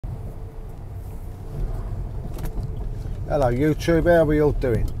Hello YouTube, how are we all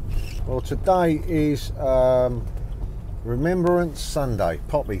doing? Well, today is Remembrance Sunday,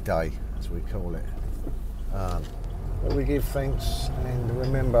 Poppy Day as we call it, where we give thanks and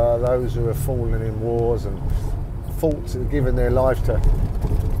remember those who have fallen in wars and fought to given their life to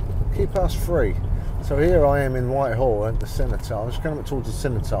keep us free. So here I am in Whitehall at the Cenotaph. I'm just coming up towards the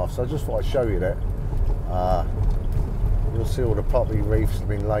Cenotaph, so I just thought I'd show you that. You'll see all the poppy wreaths have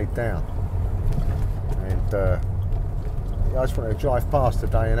been laid down, and I just wanted to drive past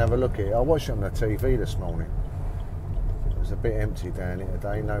today and have a look at it. I watched it on the TV this morning. It was a bit empty down here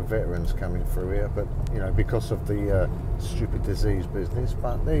today, no veterans coming through here, but you know, because of the stupid disease business.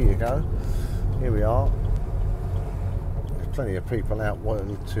 But there you go, here we are. There's plenty of people out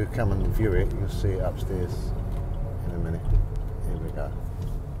wanting to come and view it. You'll see it upstairs in a minute. Here we go.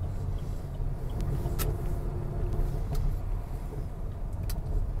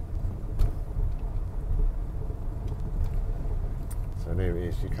 So there it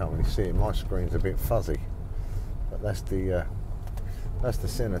is. You can't really see it. My screen's a bit fuzzy, but that's the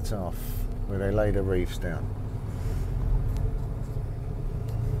Cenotaph where they lay the wreaths down.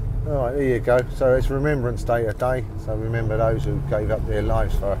 All right, there you go. So it's Remembrance Day today. So remember those who gave up their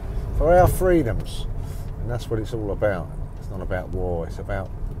lives for our freedoms, and that's what it's all about. It's not about war. It's about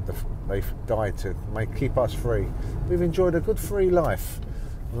they've died to keep us free. We've enjoyed a good free life.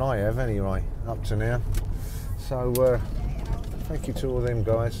 Well, I have anyway, up to now. So thank you to all them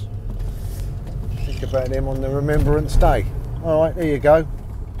guys. Think about them on the Remembrance Day. All right, there you go.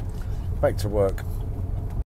 Back to work.